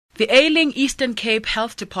The ailing Eastern Cape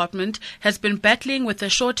Health Department has been battling with a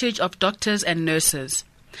shortage of doctors and nurses.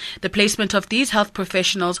 The placement of these health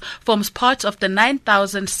professionals forms part of the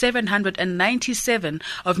 9,797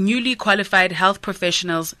 of newly qualified health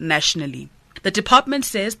professionals nationally. The department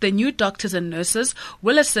says the new doctors and nurses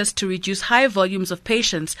will assist to reduce high volumes of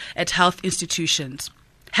patients at health institutions.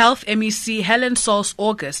 Health MEC Helen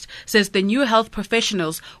Sauls-August says the new health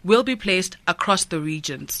professionals will be placed across the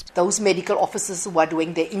regions. Those medical officers who are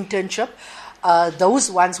doing their internship, those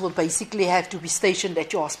ones will basically have to be stationed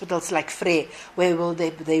at your hospitals like Frey, where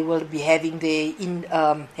they will be having their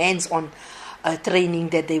hands-on training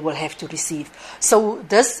that they will have to receive. So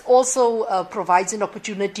this also provides an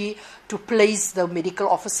opportunity to place the medical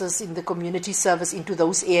officers in the community service into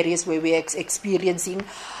those areas where we are experiencing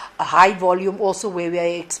a high volume, also where we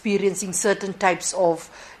are experiencing certain types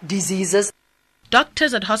of diseases.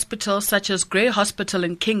 Doctors at hospitals such as Grey Hospital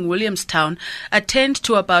in King Williamstown attend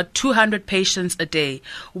to about 200 patients a day.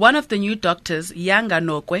 One of the new doctors, Yanga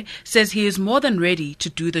Nokwe, says he is more than ready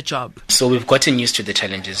to do the job. So we've gotten used to the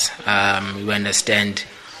challenges. We understand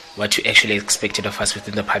what you actually expected of us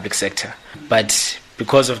within the public sector. But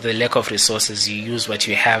because of the lack of resources, you use what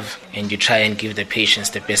you have and you try and give the patients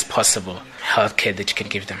the best possible healthcare that you can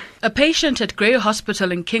give them. A patient at Grey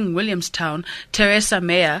Hospital in King Williamstown, Teresa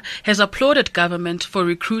Meyer, has applauded government for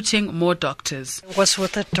recruiting more doctors. I was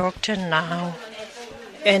with a doctor now,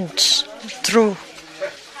 and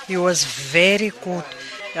he was very good,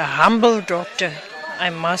 a humble doctor, I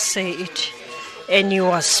must say it, and he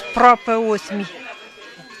was proper with me,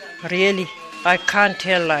 really. I can't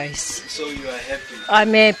tell lies. So you are happy?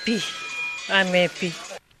 I'm happy.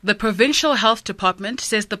 The Provincial Health Department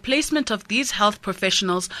says the placement of these health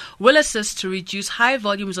professionals will assist to reduce high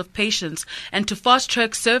volumes of patients and to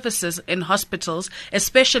fast-track services in hospitals,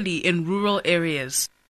 especially in rural areas.